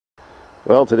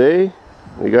Well, today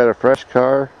we got a fresh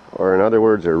car, or in other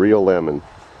words, a real lemon.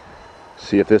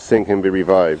 See if this thing can be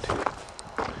revived.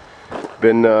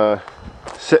 Been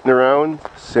sitting around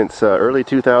since early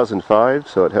 2005,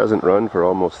 so it hasn't run for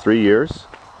almost 3 years.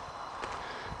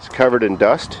 It's covered in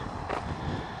dust.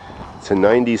 It's a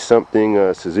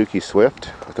 90-something Suzuki Swift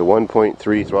with a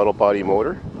 1.3 throttle body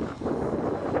motor.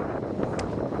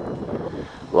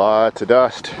 Lots of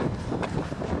dust.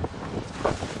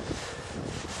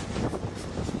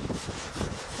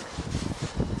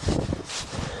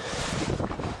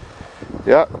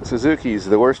 Yeah, Suzuki's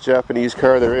the worst Japanese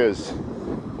car there is.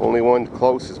 Only one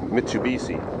close is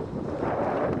Mitsubishi.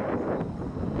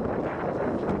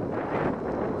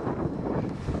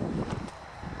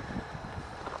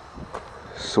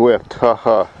 Swift,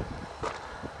 haha.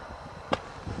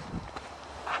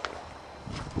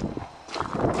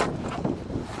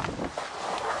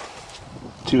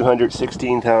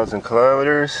 $216,000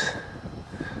 kilometers.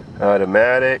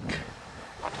 Automatic.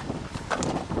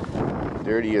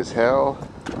 Dirty as hell.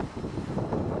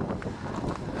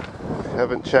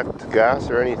 Haven't checked gas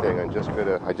or anything. I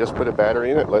just put a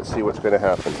battery in it. Let's see what's gonna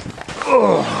happen.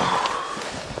 Oh.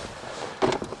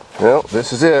 Well,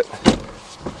 this is it.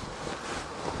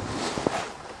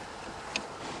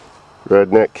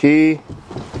 Redneck key.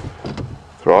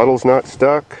 Throttle's not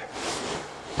stuck.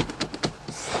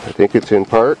 I think it's in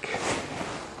park.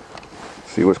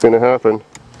 See what's gonna happen.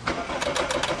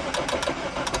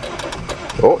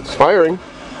 Oh, it's firing.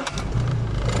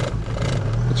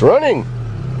 It's running.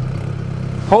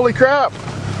 Holy crap.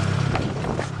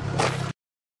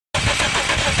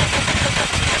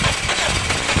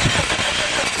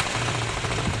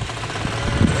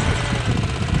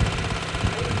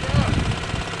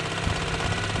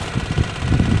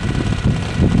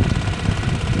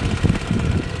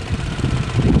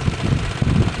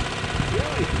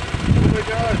 Really? Oh my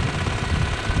God.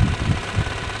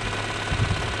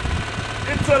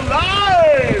 It's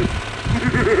alive!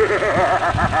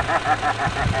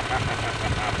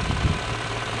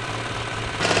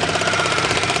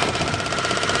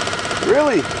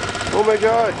 Really? Oh my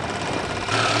God.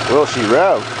 Well, she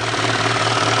revved.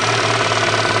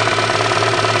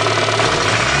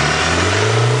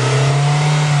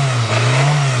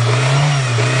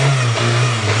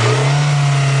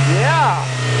 Yeah!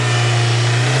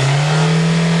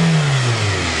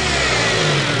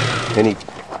 And he...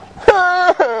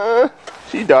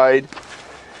 She died.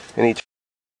 And he...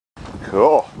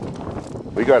 Cool.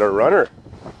 We got a runner.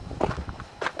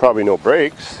 Probably no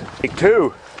brakes. Take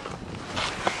two.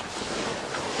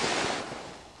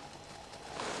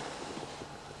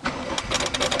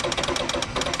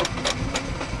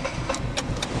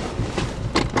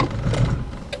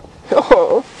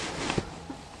 Oh.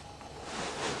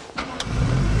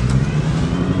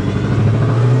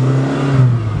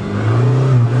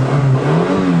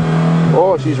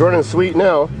 Oh, she's running sweet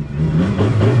now.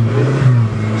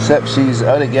 Except she's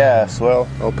out of gas. Well,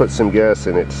 I'll put some gas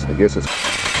in it. I guess it's...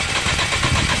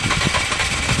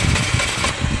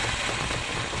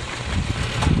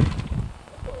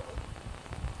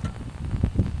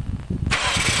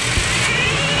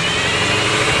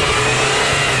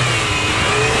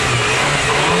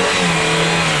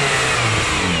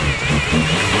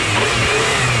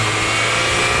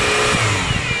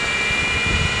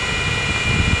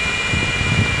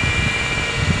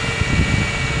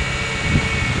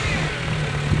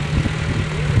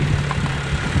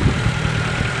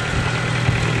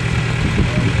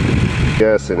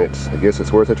 gas in it. I guess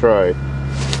it's worth a try.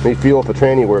 Let me feel if the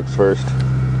tranny works first.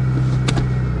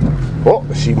 Oh,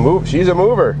 she moved. She's a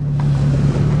mover.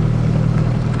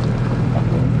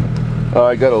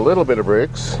 I got a little bit of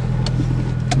brakes.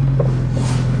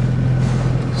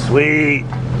 Sweet.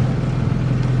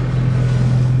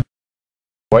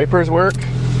 Wipers work.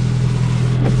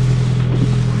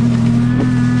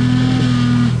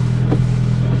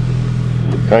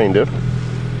 Kind of.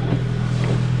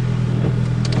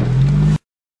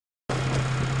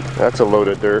 That's a load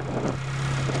of dirt.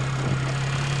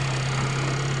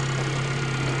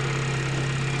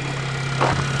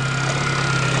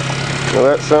 Well,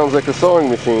 that sounds like a sewing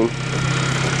machine.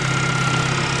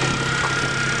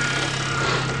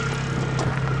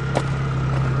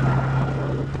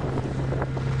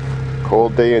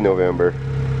 Cold day in November.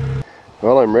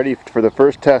 Well, I'm ready for the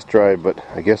first test drive, but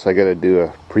I guess I gotta do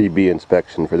a pre-bee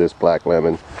inspection for this black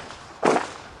lemon.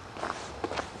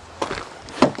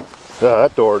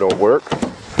 That door don't work.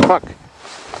 Fuck.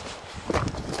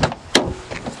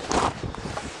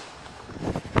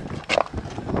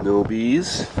 No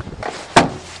bees.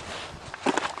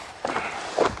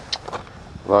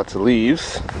 Lots of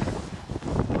leaves.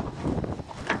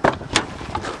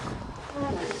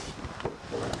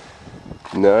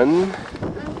 None.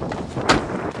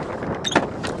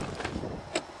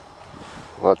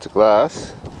 Lots of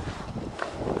glass.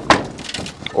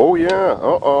 Oh yeah,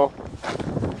 uh-oh.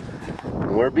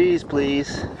 More bees,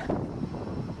 please.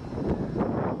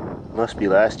 Must be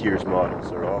last year's models,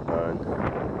 they're all gone.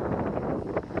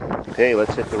 Okay,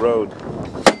 let's hit the road.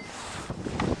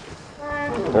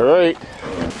 Alright.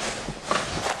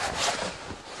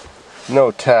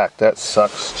 No tack, that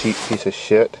sucks, cheap piece of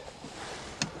shit.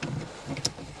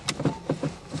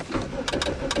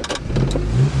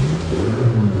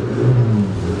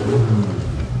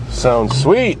 Sounds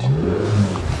sweet.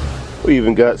 We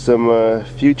even got some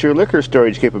future liquor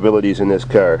storage capabilities in this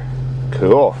car.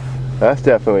 Cool. That's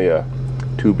definitely a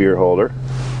 2-beer holder.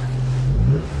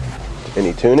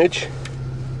 Any tunage?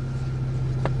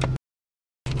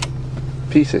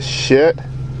 Piece of shit.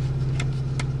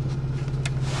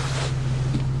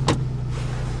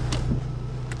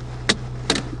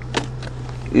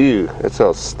 Ew, that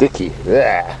smells sticky.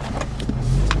 Ugh.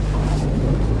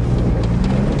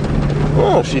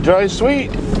 Oh, she dries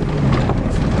sweet.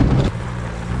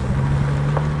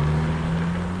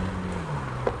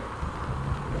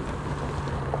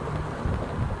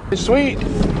 It's sweet.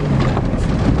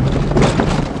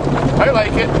 I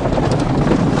like it.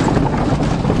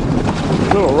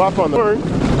 A little rough on the horn.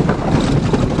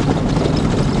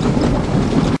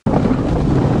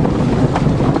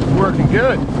 Working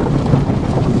good.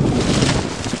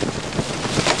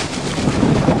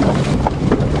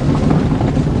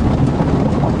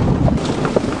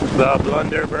 The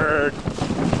Blunderbird.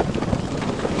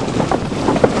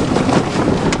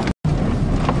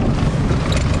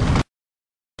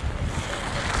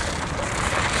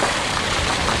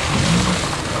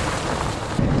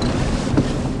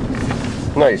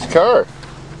 Nice car.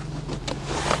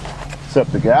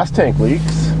 Except the gas tank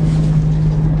leaks.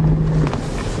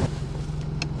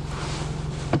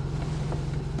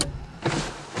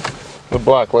 The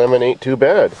black lemon ain't too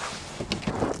bad.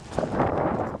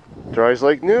 Dries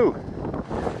like new.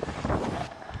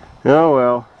 Oh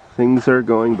well, things are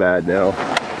going bad now.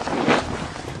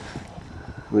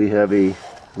 We have a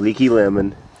leaky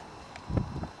lemon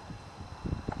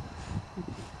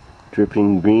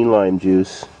dripping green lime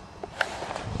juice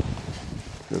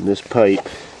from this pipe.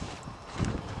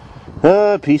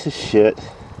 Ah, piece of shit.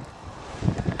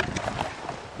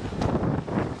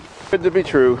 Good to be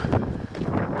true.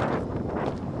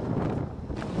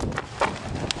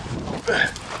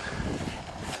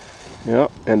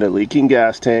 Yep, and a leaking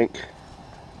gas tank.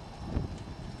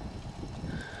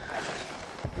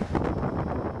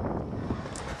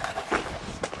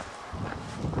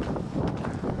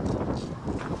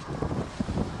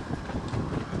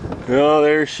 Oh,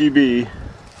 there she be.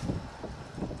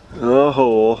 A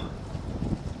hole.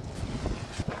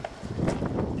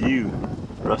 You.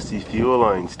 Rusty fuel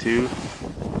lines too.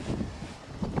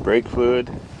 Brake fluid.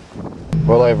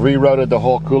 Well, I've rerouted the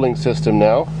whole cooling system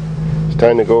now. It's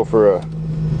time to go for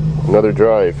another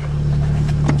drive.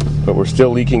 But we're still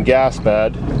leaking gas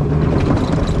bad.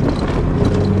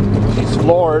 She's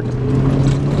floored.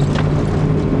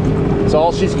 That's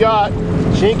all she's got.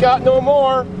 She ain't got no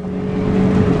more.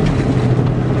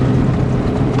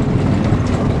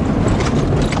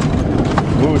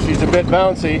 Ooh, she's a bit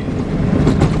bouncy.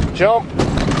 Jump.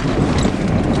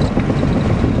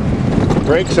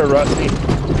 Brakes are rusty.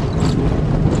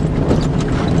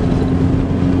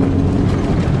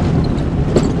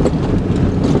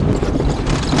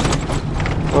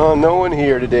 Oh, no one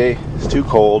here today. It's too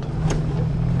cold.